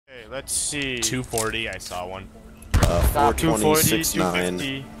let's see. 240, I saw one.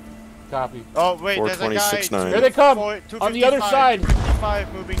 426.9. Copy. Oh wait, there's a guy. 426.9. Here they come! On the other side!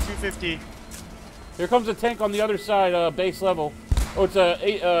 255, moving 250. Here comes a tank on the other side, base level. Oh, it's a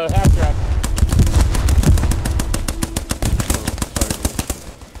half track.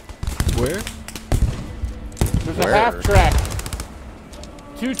 Where? There's a half track.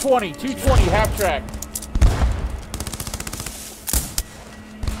 220, half track.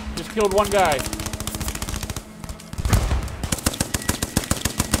 Just killed one guy.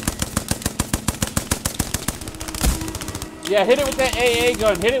 Yeah, hit it with that AA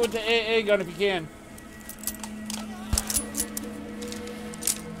gun. Hit it with the AA gun if you can.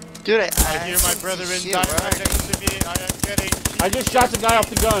 Dude, I hear my brother in right next to me. I am getting. I just shot the guy off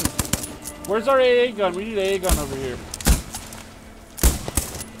the gun. Where's our AA gun? We need an AA gun over here.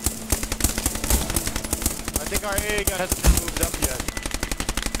 I think our AA gun hasn't been moved up yet.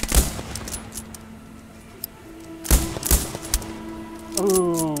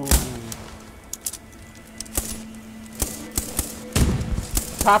 Ooh.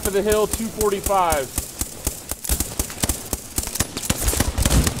 Top of the hill, 245.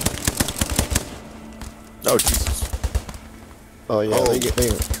 Oh, Jesus. Oh, yeah,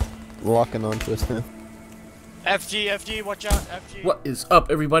 they're locking onto us now. FG, watch out, FG. What is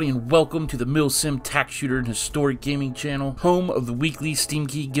up, everybody, and welcome to the Mil-Simp Tac Shooter and Historic Gaming channel, home of the weekly Steam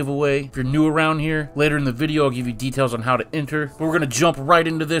Key giveaway. If you're new around here, later in the video I'll give you details on how to enter. But we're going to jump right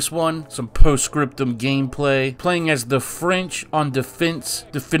into this one. Some Post-Scriptum gameplay, playing as the French on defense,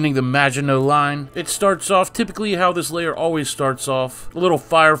 defending the Maginot Line. It starts off typically how this layer always starts off. A little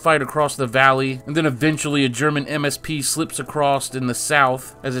firefight across the valley, and then eventually a German MSP slips across in the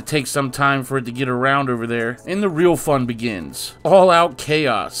south, as it takes some time for it to get around over there. And the real fun begins. All-out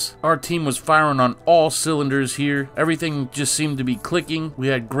chaos. Our team was firing on all cylinders here. Everything just seemed to be clicking. We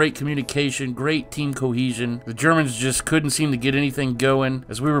had great communication, great team cohesion. The Germans just couldn't seem to get anything going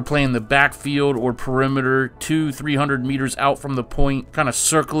as we were playing the backfield or perimeter 200-300 meters out from the point, kind of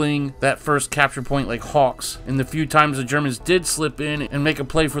circling that first capture point like hawks. And the few times the Germans did slip in and make a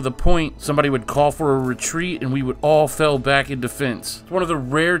play for the point, somebody would call for a retreat and we would all fell back in defense. It's one of the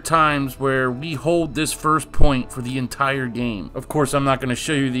rare times where we hold this first point for the entire game. Of course, I'm not going to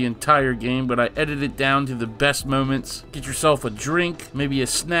show you the entire game, but I edited it down to the best moments. Get yourself a drink, maybe a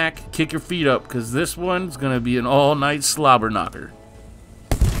snack, kick your feet up, because this one's going to be an all-night slobber knocker.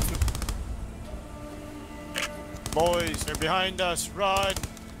 Boys, they're behind us. Run,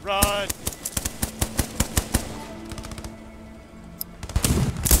 run.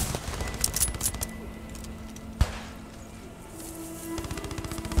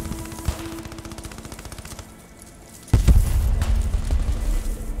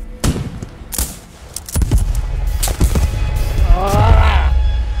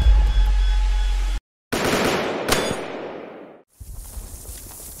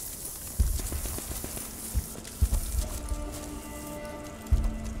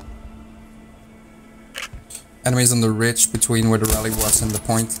 Enemies on the ridge between where the rally was and the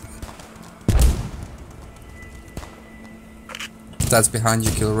point. That's behind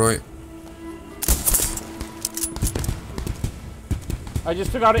you, Kilroy. I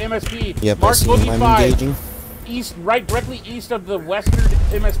just took out an MSP. Yep, Mark I see him. Boogie I'm 5. engaging. East, right, directly east of the western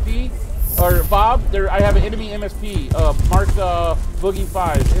MSP. Or Bob, there. I have an enemy MSP. Mark Boogie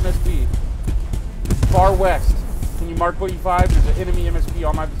 5 MSP. Far west. Can you mark Boogie 5? There's an enemy MSP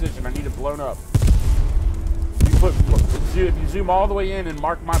on my position. I need it blown up. If you zoom all the way in and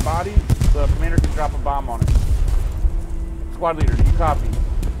mark my body, the commander can drop a bomb on it. Squad leader, do you copy?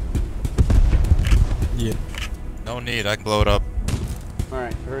 Yeah. No need, I can blow it up.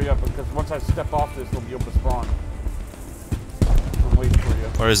 Alright, hurry up, because once I step off this, they'll be able to spawn. I'm waiting for you.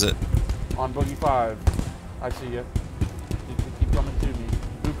 Where is it? On Boogie 5. I see you. Keep coming to me.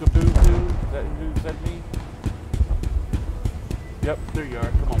 Bookaboo-boo. Is that who said me? Yep, there you are.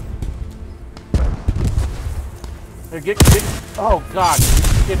 Come on. Here, get. Oh, God.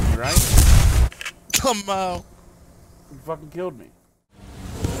 You're kidding me, right? Come out. You fucking killed me.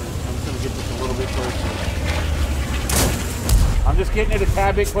 I'm just gonna get this a little bit closer. I'm just getting it a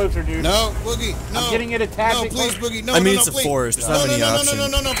tad bit closer, dude. No, Boogie, no. I'm getting it a tad bit please, closer. Boogie, no, I mean, no, it's no, a please. forest. There's not many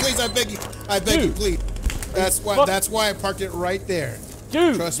options. No, please, I beg you. I beg you, please. That's why I parked it right there.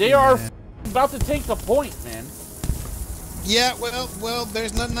 Dude, Trust they me, are man. about to take the point, man. Yeah, well,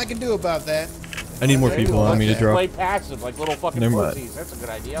 there's nothing I can do about that. I need more people on me to drop. Play passive like little fucking pussies. That's a good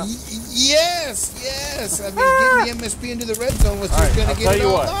idea. Yes. I mean, getting the MSP into the red zone was just going to get it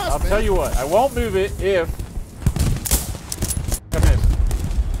all lost, I'll tell you what. I won't move it if I miss.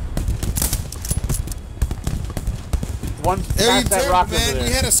 One There you past that go, rock over man. there.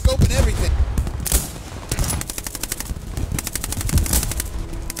 We had a scope and everything.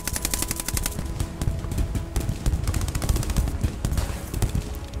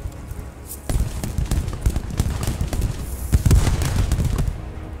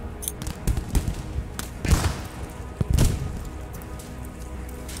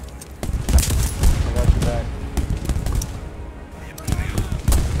 I got your back.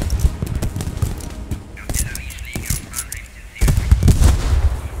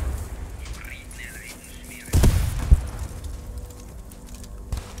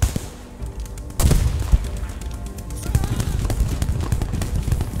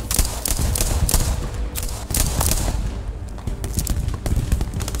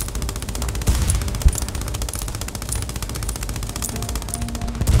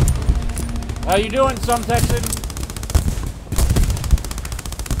 How you doing, some Texan?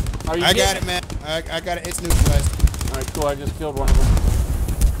 Are you I got getting it, man. I got it. It's neutralized. All right, cool. I just killed one of them.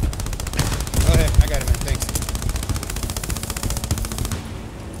 Go ahead. I got it, man. Thanks.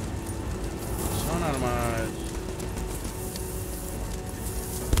 Sun out of my eyes.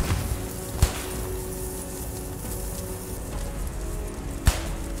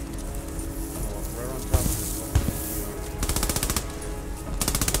 Oh, right on top of this fucking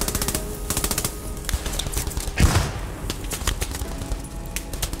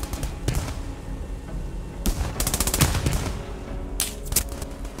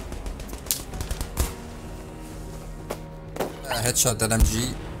Headshot that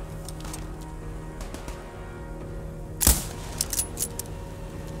MG.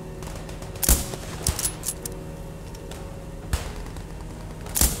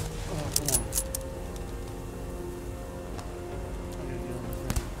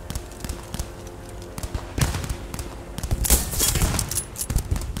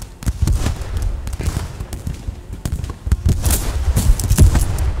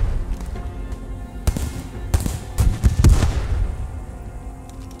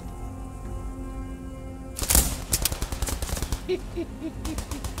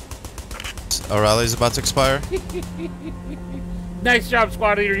 Our rally's about to expire. Nice job,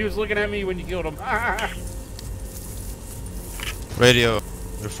 squad leader. He was looking at me when you killed him. Radio,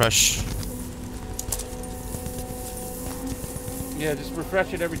 refresh. Yeah, just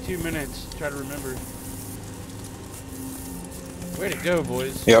refresh it every 2 minutes. Try to remember. Way to go,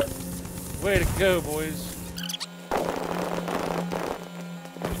 boys. Yep. Way to go, boys.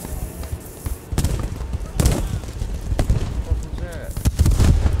 What was that?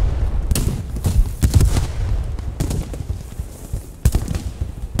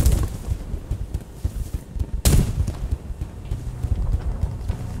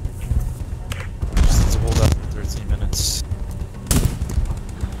 Just need to hold up for 13 minutes.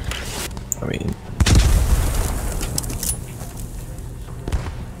 I mean,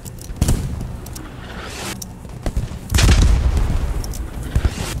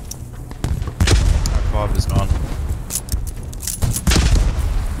 Our fob is gone.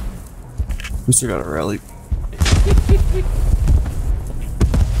 We still got a rally.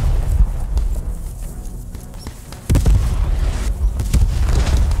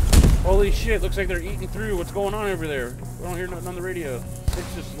 Holy shit, looks like they're eating through. What's going on over there? We don't hear nothing on the radio.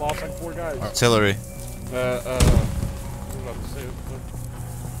 Six just lost like 4 guys. Artillery. What was I about to say? What?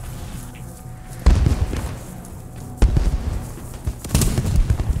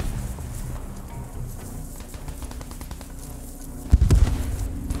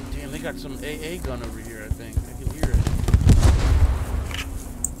 Damn, they got some AA gun over here, I think. I can hear it.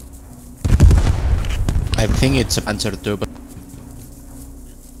 I think it's a Panzer II, but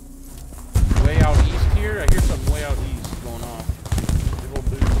Way out east here? I hear something way out east going on. Big old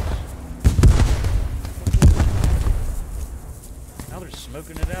boots. Now they're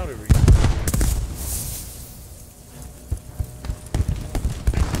smoking it out over here.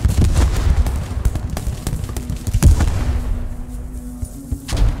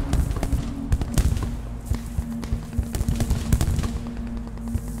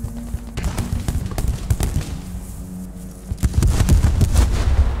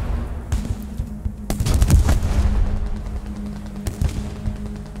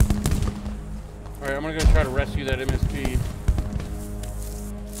 Alright, I'm gonna go try to rescue that MSP.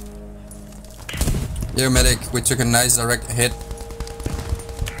 Yo, medic, we took a nice direct hit.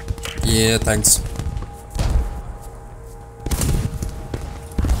 Yeah, thanks.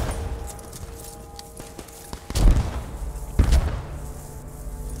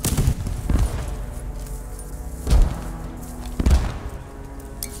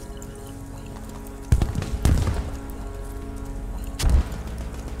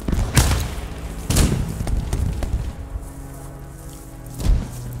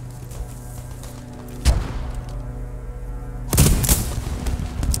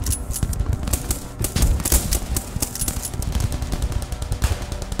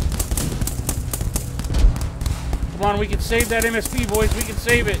 We can save that MSP, boys. We can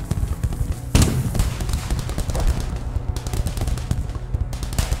save it.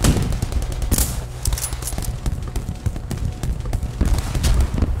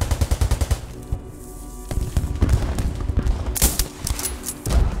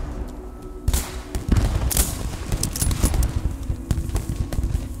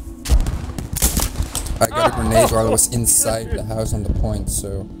 I got a grenade while I was inside the house on the point,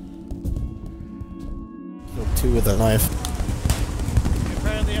 so... Killed 2 with a knife. You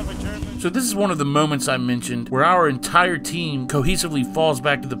apparently have a German. So this is one of the moments I mentioned where our entire team cohesively falls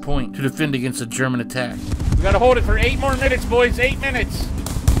back to the point to defend against a German attack. We gotta hold it for 8 more minutes, boys. 8 minutes.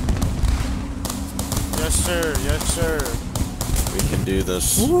 Yes, sir. Yes, sir. We can do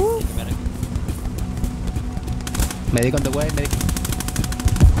this. Medic on the way, medic.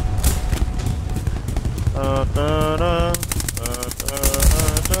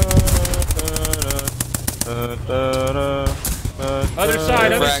 Other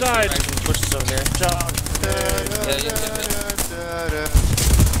side, other side. Pushes over there.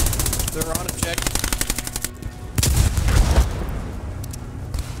 They're on objective.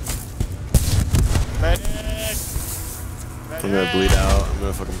 Medic! I'm gonna bleed out. I'm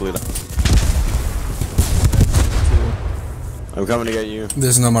gonna fucking bleed out. I'm coming to get you.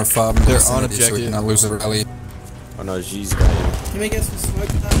 There's no more fob. They're So on we objective. cannot lose the rally. Oh no, G's got you. Can we get some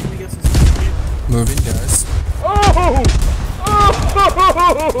smoke now? Can we get some smoke? Moving, guys. Oh! Oh! Oh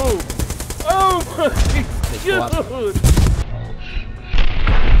my god! Oh my god! Oh!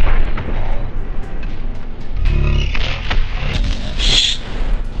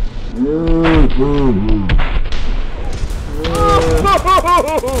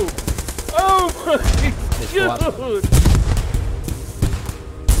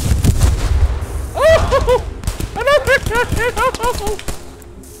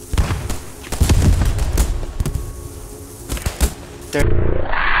 There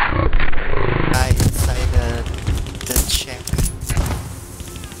guy inside the shack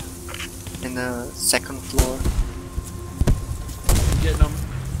in the second floor. Getting them.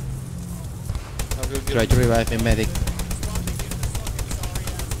 Try to revive me, medic.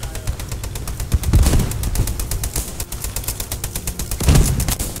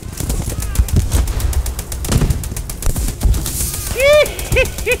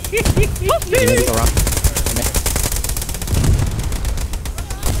 Medic around.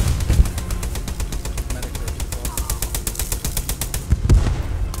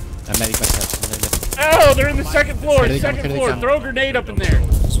 Medic back up. Oh, they're in the second floor. Here they come, Second here they floor. come. Throw a grenade up in there.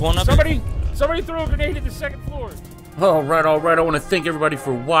 There's one up. Somebody throw a grenade at the second floor. Alright, I want to thank everybody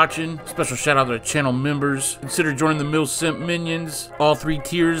for watching. Special shout out to the channel members. Consider joining the Mil-Simp minions. All 3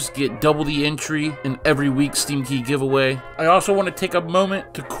 tiers get double the entry in every week's Steam Key giveaway. I also want to take a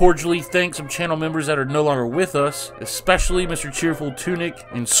moment to cordially thank some channel members that are no longer with us, especially Mr. Cheerful Tunic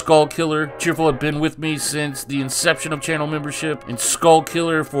and Skull Killer. Cheerful have been with me since the inception of channel membership, and Skull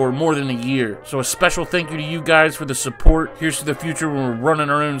Killer for more than a year. So a special thank you to you guys for the support. Here's to the future when we're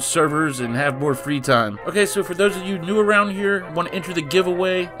running our own servers and have more free time. Okay, so for those of you new around here, want to enter the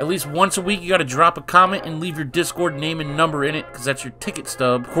giveaway, at least once a week you got to drop a comment and leave your Discord name and number in it, because that's your ticket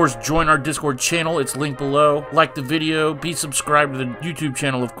stub. Of course, join our Discord channel, it's linked below. Like the video, be subscribed to the YouTube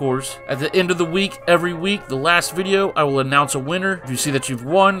channel, of course. At the end of the week, every week, the last video, I will announce a winner. If you see that you've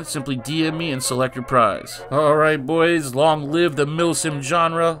won, simply DM me and select your prize. Alright boys, long live the Mil-Simp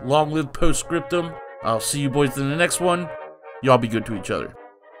genre, long live Post-Scriptum. I'll see you boys in the next one. Y'all be good to each other.